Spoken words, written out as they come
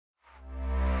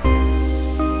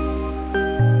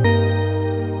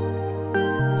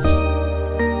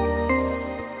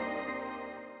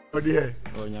here.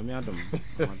 Oh, Yamiadum.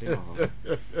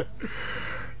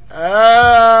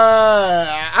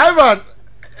 Ivan,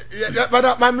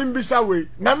 but my mimbisa way.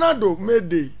 Nanado made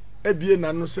the ebie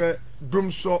nano say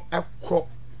Dumso ekko.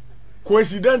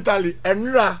 Coincidentally,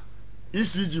 Enra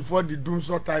ECG for the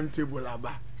Dumso timetable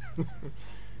aba.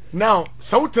 Now,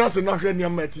 so trans not any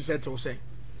amati set to say.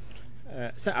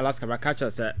 Sir Alaska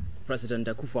Bakacha said President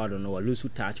Akufo-Addo no lose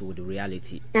touch with the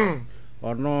reality.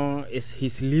 Or no,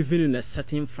 he's living in a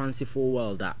certain fanciful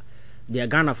world that they are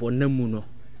Ghana for Nemuno.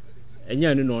 And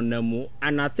you know Nemu.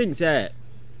 And I think say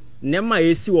Nema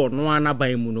esi or no ana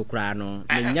by Muno Crano.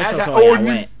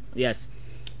 Yes.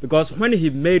 Because when he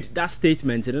made that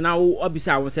statement, and now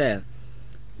obviously I was saying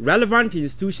relevant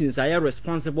institutions are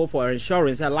responsible for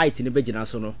ensuring that light in the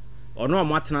Bejinasono. Or no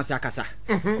Martina Sakasa.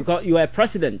 Because you are a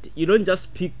president, you don't just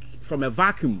speak from a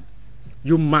vacuum.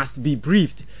 You must be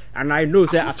briefed. And I know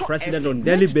that as president on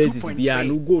daily basis, we are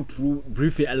no go through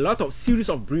briefing, a lot of series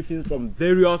of briefings from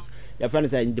various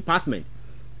departments.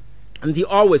 And they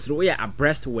always are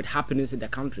abreast with happenings in the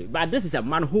country. But this is a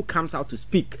man who comes out to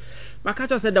speak.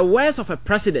 Makacha said the words of a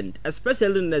president,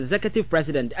 especially an executive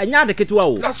president, and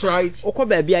that's right.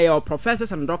 Your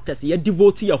professors and doctors, you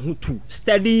devote to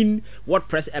studying what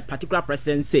a particular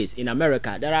president says in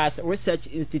America. There are research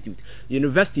institutes,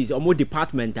 universities, or more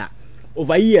departments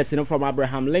over years, from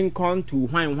Abraham Lincoln to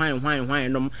a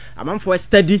man for a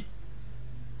study.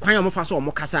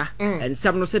 And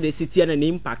some say they sit here and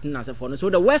impact. So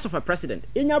the words of a president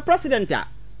in your president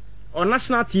on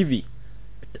national TV,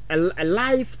 a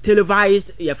live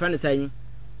televised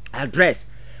address.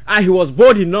 He was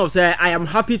bold enough say, I am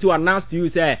happy to announce to you,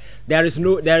 say there is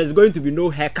going to be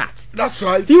no haircut. That's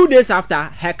right. Few days after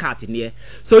haircut in here.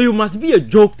 So you must be a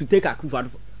joke to take Akufo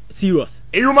serious.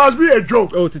 You must be a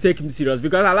joke. Oh, to take him serious,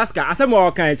 because Alaska, I say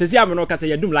more kind say I'm not say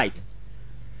you doom light.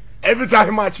 Every time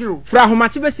he match you. Fra how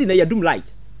much be see na you doom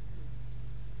light.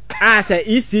 I say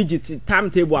ECG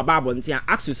timetable about and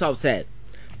ask yourself, say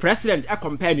president I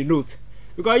compare the note.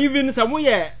 Because even some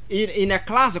way in a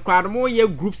class crowd more year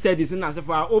group studies and as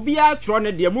for obia throne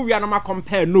the movie and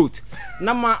compare note.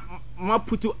 Nama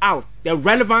put you out the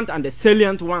relevant and the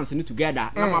salient ones in together.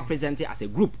 Nama present it as a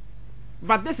group.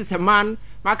 But this is a man,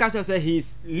 my culture said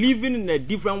he's living in a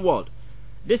different world.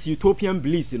 This utopian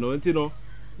bliss, you know.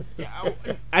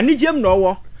 I need him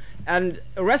no, and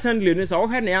recently this all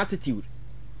had an attitude,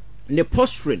 the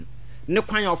posturing, no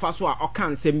kind of us or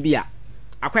can sembia.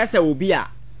 A question will be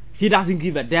he doesn't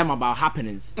give a damn about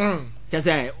happenings. Just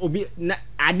say,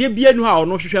 I did be no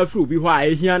no social fruit be why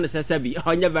he necessarily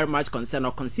very much concerned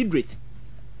or considerate.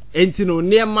 And you know,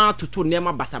 near ma to near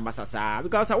ma basa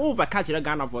because I over catch the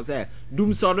Ghana for say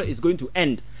doom sorrow is going to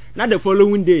end. Now the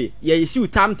following day, yeah, you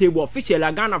shoot timetable officially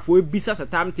Ghana for a business a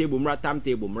timetable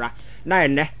mra. Now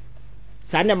ne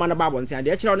Sunday man about one and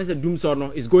the actual doom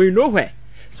sorrow is going nowhere.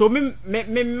 So me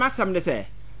masam say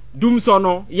doom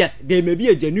sorrow, yes, there may be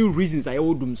a genuine reasons I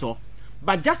owe doom so.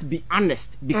 But just be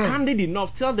honest, be candid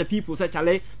enough, tell the people such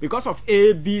a because of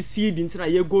A, B, C, the internet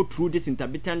you go through this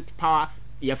intermittent power.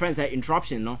 Your friends are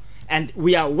interruption, no, and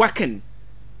we are working.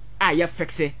 You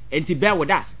fix it and to bear with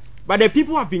us. But the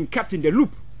people have been kept in the loop.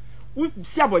 We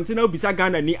see about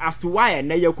Ghana as to why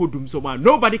and you could do so much.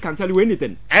 Nobody can tell you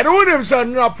anything. I don't want them say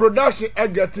no production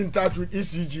and get in touch with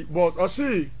ECG, but I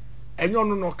see and you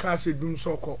no can say doom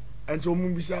so called and so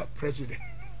Mumbisa president.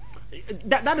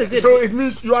 That is it. So it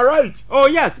means you are right. Oh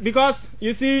yes, because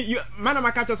you see,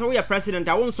 Manamakacha so we are president.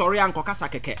 I won't sorry and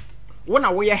Kokasakeke. When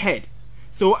are we ahead?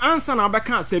 So answer na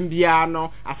beka sembia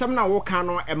no asem na wo kan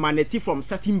no emanate from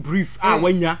certain brief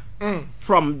wanya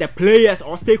from the players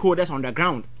or stakeholders on the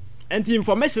ground, and the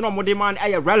information on demand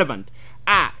are relevant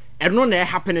and no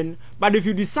happening. But if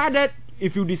you decide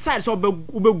so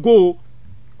go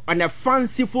on a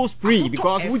fanciful spree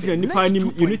because you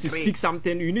need to speak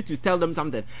something, you need to tell them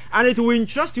something, and it will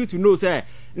interest you to know say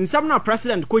in some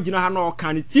president can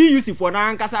TUC for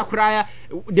Nankasa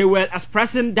they were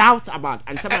expressing doubt about,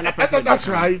 and some president that's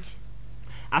right.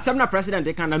 As some president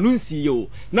they can announce you.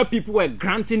 No people were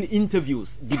granting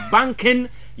interviews, debunking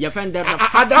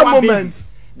at that moment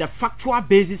the factual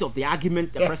basis of the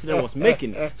argument the president was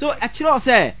making. So actually I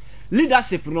say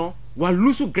leadership will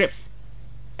lose grips.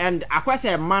 And as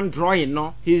a man drawing,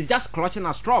 no, he's just clutching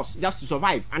at straws just to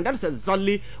survive, and that is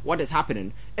exactly what is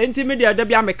happening. Media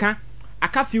Debiameka,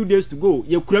 a few days to go.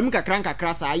 You kramika kranka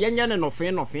krasa, yenya no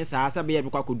friend of his as a baby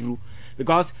could do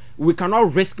because we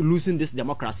cannot risk losing this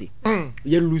democracy.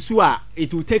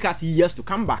 It will take us years to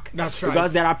come back. That's right.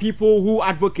 Because there are people who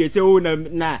advocate, oh,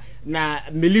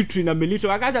 military.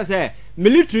 I gotta say,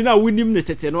 military na winning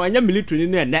no, and military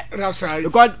that's right.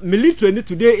 Because military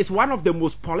today is one of the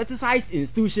most politicized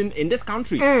institutions in this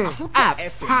country.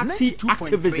 Party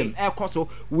activism, also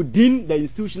within the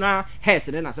institutional heads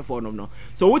and then as a form no.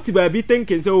 So what you be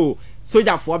thinking? So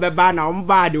soldier for beba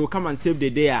na they will come and save the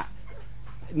day.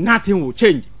 Nothing will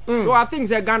change. So I think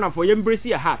say Ghana for you embrace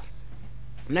your heart.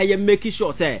 Now you making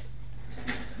sure say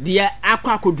the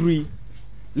aqua kodri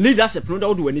leadership no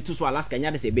that we need to so Alaska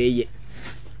nya say be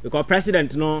because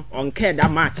president no on care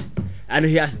that much and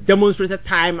he has demonstrated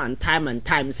time and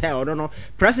time say I don't know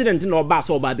president no ba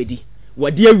so ba bedi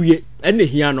wadi awie ene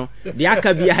hia no the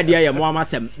aka bi ade ya mo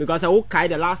amasem because I will kai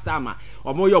the last time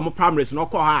omo yo mo primaries no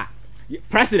call ha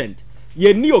president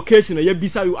ye ni occasion ye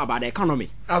bisa you about the economy.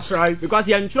 That's right. Because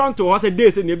ye ntron to us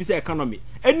days in ye bisa economy.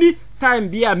 Any time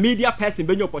be a media person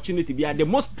be opportunity be the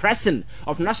most pressing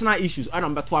of national issues and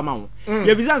number 2 amount.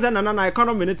 Ye bisa say na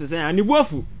economy need to say ani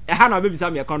boafu e ha na be bisa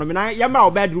me economy na ye ma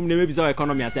bedroom na me bisa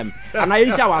economy asem. And I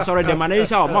insha wa sorry dem and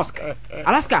insha wa mosque.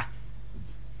 Alaska.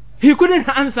 He couldn't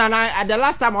answer na at the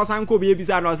last time I was anko be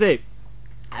bisa no say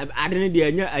I didn't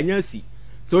dey anya si.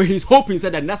 So he's hoping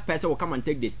that the next person will come and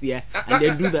take this here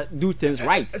and then do things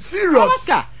right. Serious.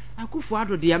 Alaska,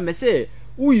 Akufo-Addo dey say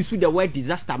who use the word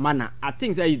disaster manner. I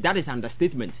think that is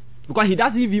understatement because he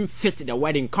doesn't even fit the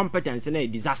word incompetence in a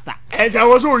disaster. And I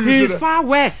was he's far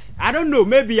worse. I don't know.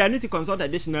 Maybe I need to consult a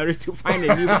dictionary to find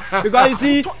a new because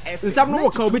you see, some no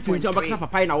can be in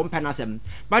papa in our penasem.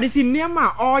 But you see,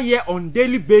 Nema all year on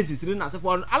daily basis.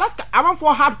 Alaska, I'm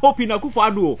for hard hope in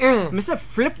Akufo-Addo. Me say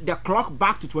flip the clock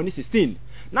back to 2016.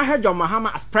 Now heard John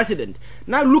Mahama as president.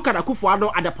 Now look at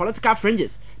Akufo-Addo at the political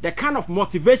fringes. The kind of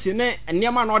motivation and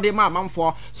Nema no de man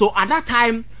for. So at that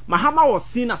time, Mahama was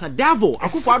seen as a devil.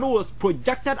 Akufo-Addo was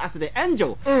projected as the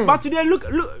angel. But today, look,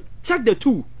 check the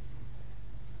two.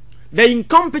 The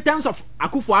incompetence of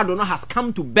Akufo-Addo has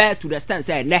come to bear to the extent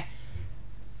say, nah.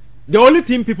 The only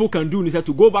thing people can do is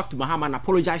to go back to Mahama and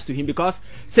apologize to him because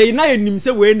say na him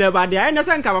say we never there. I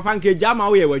understand Kapapanke Jama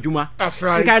we wajuma. That's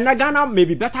right. Ghana may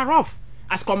be better off.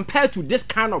 As compared to this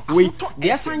kind of way, the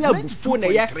Asanya before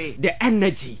the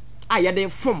energy, the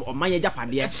form of my Japan.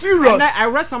 Serious. And I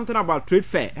read something about trade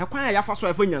fair. Trade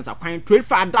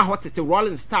fair that hot at the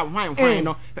Rolling Star wine,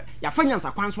 no. Your finance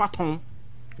are quite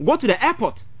go to the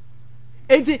airport.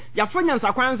 Your finance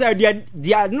are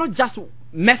they are not just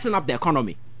messing up the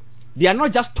economy. They are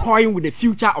not just toying with the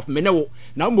future of Menewo.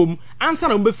 Now, mum, answer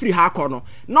number free hakono.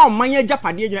 No, my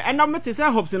Japan, and I'm to say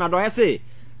hopes in a say.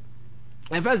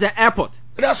 And first the airport.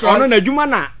 That's right. On a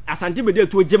Jumana, as Antibody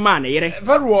to Jemana,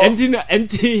 very well.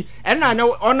 And I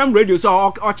know on radio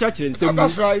so or churches.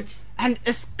 That's right. And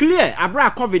it's clear,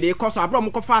 Abra COVID, because Abram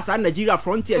Kofas and Nigeria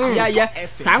frontiers,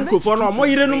 Sanko for no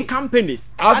more companies.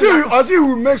 As he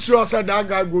will make sure that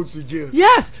guy goes to jail.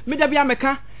 Yes,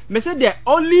 Medabia me said the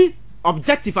only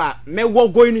objective may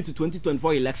going into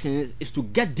 2024 elections is to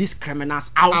get these criminals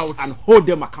out. And hold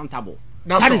them accountable.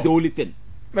 That is the only thing.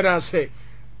 But I say.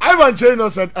 Ivan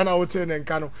Kyei said, and I will tell you,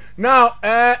 Kano. Now,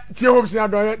 Tia hopes na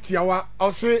doye Tiawa.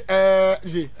 I'll say,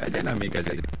 G. I didn't make a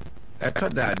say. I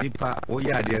thought that Dipa,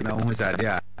 Oya, dear, no, who's a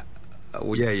dear.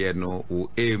 Oya, no, who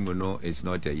aim, no, it's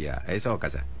not a year. I saw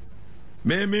Casa.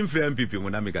 May mean friend people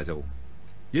when I make a so.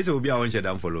 Yes, it will be a one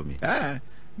down follow me. Ah,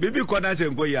 baby, Konas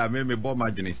and Goya, may me bomb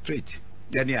margin straight.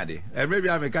 Then, and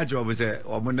maybe I may catch over, say,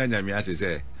 or Munana, me as I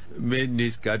say. May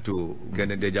this got to get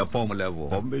the Japan level,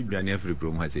 or maybe an every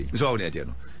room has it. So,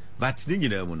 but didn't you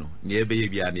know, near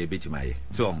baby and near bitch my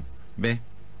so me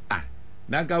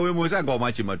Naka we must go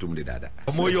much matum de dada.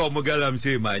 Moyo Mogalam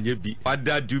say my be what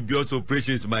that dubious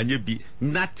operations my be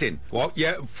nothing. What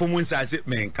yeah for I say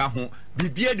men cajon be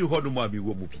beer the hoduma be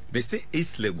womupi. They say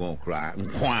it's legon cry,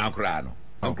 crano.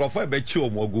 Uncroft bet you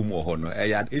more gumo honor,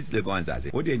 it's legons as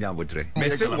it. What do you know?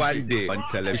 May say one day on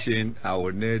television, I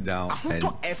will kneel down and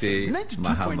say,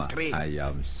 Mahama, I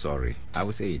am sorry. I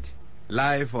will say it.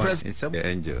 Live on some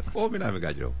angel. Oh, me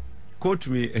quote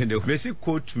me anyway.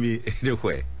 Quote me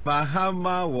anyway.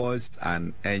 Mahama was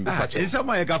an angel. In some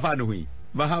way, Gafanui.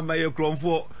 Mahama, you crom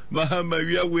for Mahama,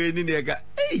 we are winning.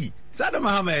 Hey, Sada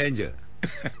Mahama angel.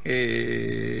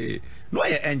 No,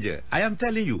 angel. I am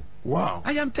telling you. Wow.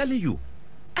 I am telling you.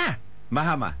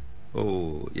 Mahama.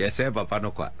 Oh, yes, Papa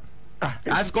no kwa.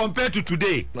 As compared to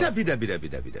today. Dabi.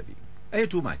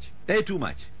 Too much. Too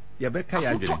much.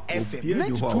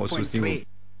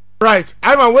 Right,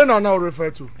 I'm when I now refer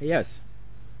to. Yes,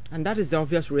 and that is the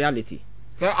obvious reality.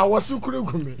 Yeah, I was so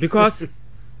because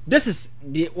this is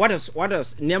the what is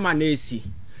Nema Nesi,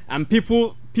 and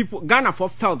people people Ghana for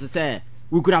felt to say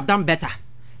we could have done better.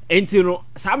 Until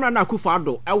Samra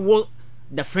Akufo-Addo, I will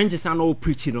the French are all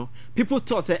preaching. You know, people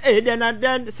thought say, hey,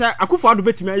 then say Akufo-Addo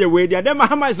bet me away there. Then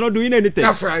Mahama is not doing anything.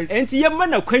 That's right. And see,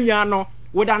 man, Kenyano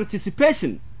with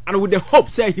anticipation and with the hope,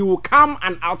 say he will come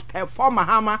and outperform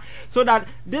Mahama, so that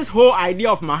this whole idea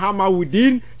of Mahama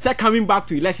within say coming back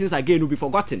to elections again will be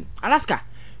forgotten. Alaska,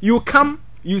 you come,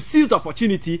 you seize the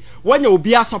opportunity when you will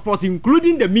be a support,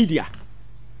 including the media,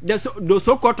 the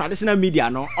so-called traditional media,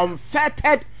 no,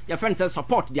 unfettered. Your friends say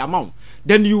support the amount.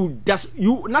 Then you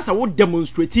Nasa would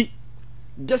demonstrate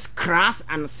just crass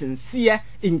and sincere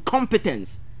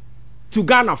incompetence to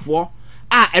Ghana for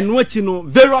and what you know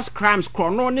various crimes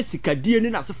chrono ne sikadie ni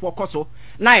na se focus so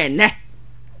na ene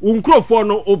unkro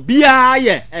no obia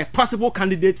ye a possible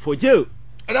candidate for jail.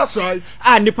 That's right.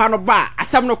 Nipa no ba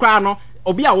asem no kra no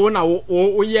obia wo na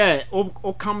wo ye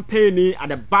o campaign at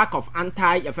the back of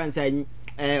anti offense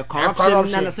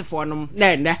corruption na se for no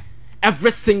na ene.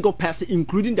 Every single person,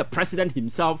 including the president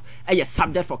himself, is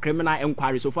subject for criminal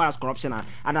inquiry so far as corruption and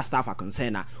other stuff are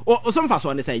concerned. Or some of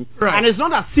us saying, right. And it's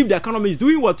not as if the economy is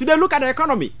doing well. Today, look at the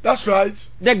economy. That's right.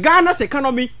 The Ghana's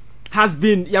economy has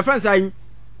been, your friends saying,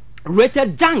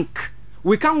 rated junk.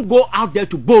 We can't go out there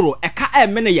to borrow a car.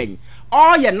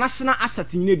 All your national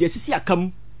assets in the CC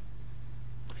come.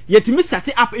 Yet me set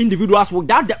up individuals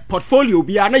without the portfolio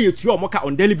be ana you moka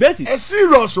on daily basis. A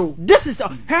serious. This is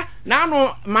now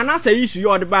no manasa issue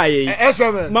you the buy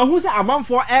SML. Mahusa amount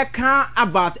for air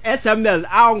about SML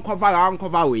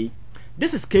uncover way.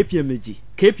 This is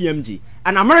KPMG,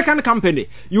 an American company.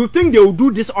 You think they will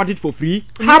do this audit for free?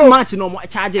 How much no more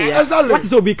charge? Exactly. What is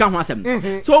so become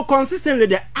So consistently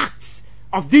the acts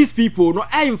of these people no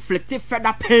I inflicted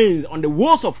further pains on the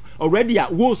walls of already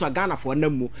at walls of Ghana for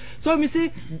them. So me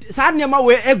say sadly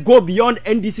we go beyond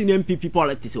NDC and NPP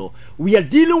politics. So we are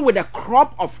dealing with a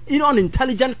crop of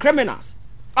unintelligent criminals.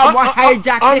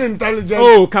 Unintelligent.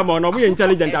 Oh come on, we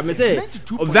intelligent. I may say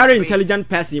a very intelligent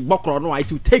person Bokro no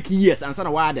to take years and sort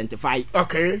of identify.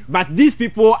 Okay. But these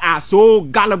people are so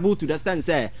gullible to the extent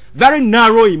say very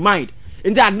narrow in mind.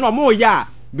 In that no more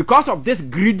because of this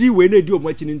greedy way they do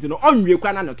much into no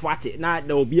unrequired na twat na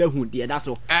there will be a hood there. That's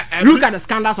all. Look at the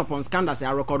scandals upon scandals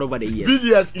I record over the years.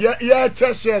 BDS,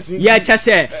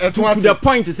 to the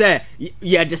point to say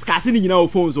you're discussing in your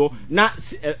phones or not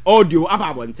audio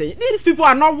about one saying these people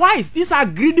are not wise. These are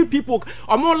greedy people.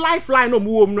 Or more lifeline or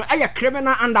more no a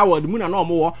criminal underworld moon and no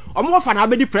more or more fan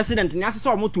abedi president and as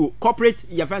more to corporate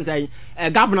your friends saying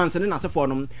governance and as a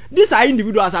forum. These are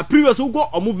individuals are previous who go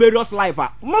or move various life.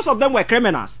 Most of them were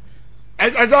criminals.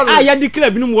 Exactly. I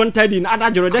declared being wanted in other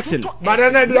jurisdiction. But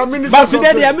then they are ministers. But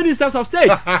today they are ministers of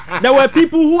state. There were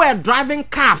people who were driving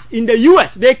cabs in the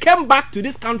US. They came back to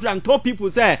this country and told people,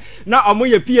 say, now I'm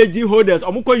your PhD holders,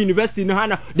 Omuko University in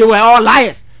Hana. They were all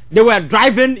liars. They were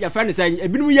driving, your friend is saying,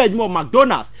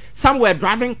 McDonald's. Some were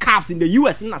driving cabs in the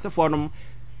US in as a forum.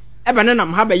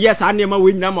 Ebenenam have a yes, I never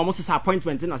win them almost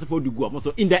appointment in as a for do go.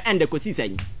 So in the end, the Kosi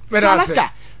saying,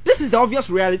 this is the obvious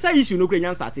reality. It's an issue no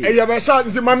Kenyan starting. Eh, yeah, shot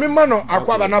the mami mano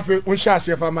akwaba na fe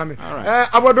unshase for mami.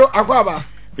 Abodo akwaba.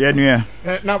 Yeah, no.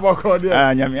 Na boko there.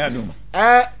 Nyame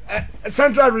adom.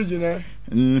 Central region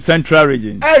Central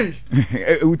region. Hey.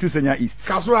 Utu Senya East.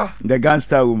 Kaswa. The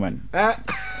gangster woman.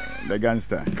 The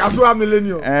gangster. Kaswa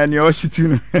millennium. And you're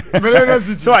shooting. Millennium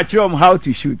city. So I show them how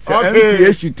to shoot. So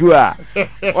Okay. shoot too.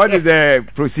 What is the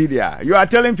procedure? You are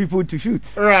telling people to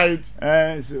shoot. Right.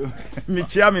 So me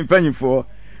chia me penny for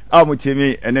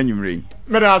Amutimi and then you ring.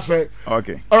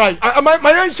 Okay. All right.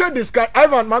 My ancient discuss.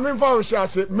 Ivan, my main found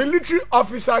say military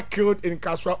officer killed in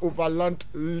Kaswa over land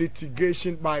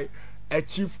litigation by a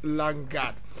chief land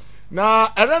guard.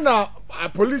 Now, and then a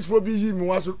police will be him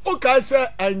was okay. Say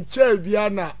and chair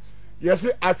Viana. Yes,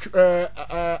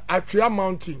 Atria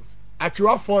Mountains,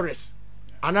 Atria Forest,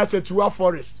 and that's Atria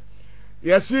Forest.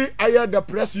 Yes, I had the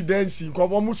presidency.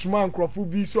 Kobo Musman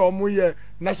Krofubi so moye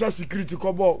national security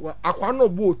kobo.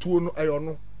 Akwano bo tu no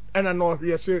ayono. And I know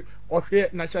yes or here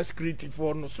national security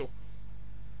for no so.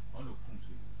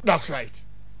 That's right.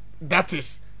 That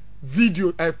is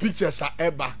video pictures are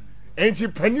ever. And she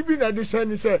penny bin at the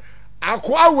same say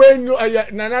akwa we no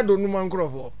nana do no man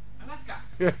krofo.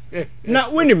 Now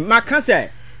when him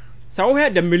say so we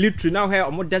had the military now here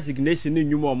omo designation in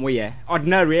nyumo omo ye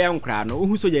ordinary nkra no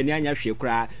hu so ye ni anya hwe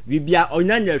kra bibia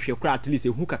onyanya hwe kra at least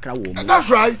hu kakra wo mo. That's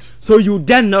right. So you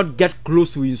dare not get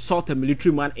close to insult a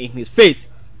military man in his face,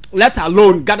 let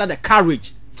alone gather the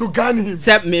courage to gun him.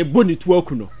 Except me boni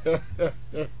tuokuno.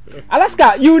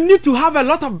 Alaska, you need to have a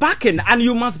lot of backing and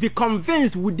you must be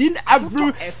convinced within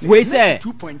every way say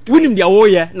win him the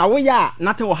oye now we are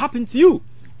nothing will happen to you.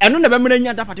 And on the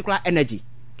that particular energy.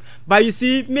 But you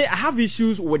see, me, I have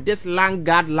issues with this land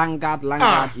guard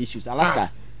issues.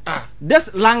 Alaska.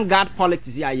 This land guard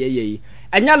politics, yeah.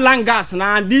 And your land guards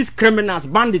now, these criminals,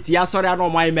 bandits, yeah, sorry, I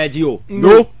don't mind imagine.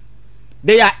 No.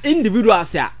 They are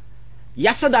individuals, yeah.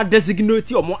 Yes, that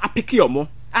designate or more, I pick your more,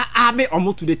 I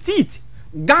almost to the teeth.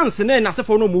 Guns and then I say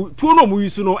for no, two no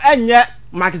use no, and yet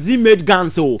magazine made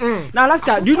guns. So now,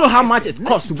 Alaska, do you know how much it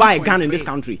costs to buy a gun in this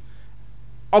country?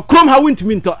 Or come how went to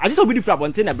minto. I just will be different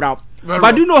one thing about.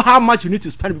 But do you know how much you need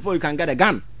to spend before you can get a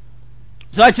gun?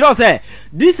 So I should say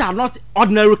these are not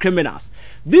ordinary criminals.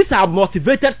 These are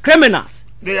motivated criminals.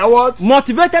 They are what?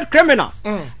 Motivated criminals.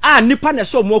 Nipa na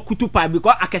show more kutupa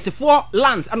because I can see 4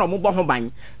 lands and no more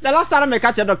bang. The last time I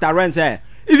catch Dr. Ren say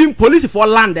even police for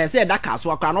land they say that case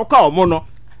work no call mono.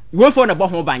 You went for the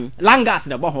bohon bang, langas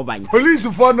the bohon bang. Police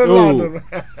for the land.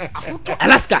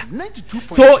 Alaska.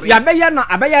 So yabeya na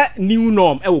abeya new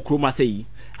norm e wo kroma say.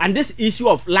 And this issue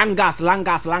of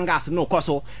langas no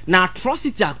koso na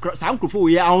atrocity some crofo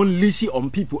we are unleash on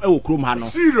people e wo krom ha no.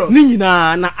 Ni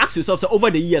nyina na ask yourself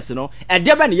over the years no e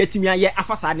de ba na yetimi aye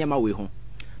afasa na ma we ho.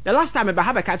 The last time I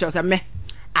have a catch say me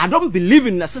I don't believe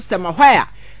in the system where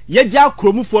ye ja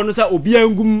kromufo no say obi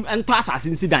angum ento asase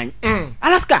nsidan.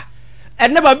 Alaska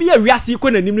and never be a wiase ko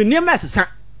nanim no near mesesa.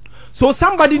 So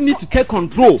somebody need to take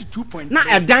control. Now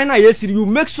a diner yes you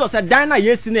make sure that diner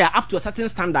yes up to a certain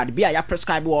standard be a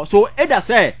prescribe or so either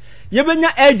say you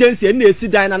benya agency and you see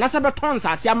diner na sabe tons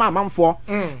as ya man for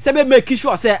say make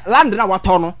sure say land na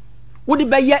watono would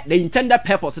be yet the intended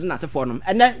purpose na say for them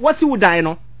and then what's you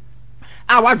diner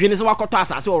our dream is wakoto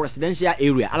asase or residential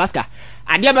area Alaska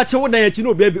and there beche wo dan achi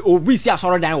no baby obi si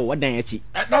asoro dan wo dan achi.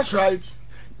 That's right.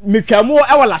 Me twamo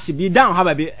e wala she be down how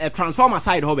baby a transformer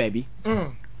side ho baby.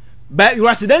 But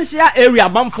residential area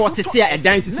bam for tete a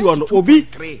dan titi on obi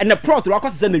and the plot ro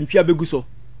akose na ntwa begu so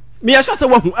me ya so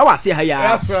wahu e wase ha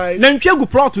ya na ntwa gu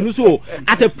plot no so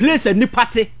at a place a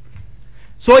nipate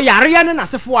so yare ne na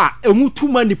sefo a emu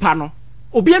tuma nipa no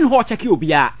obi en ho check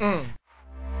obi a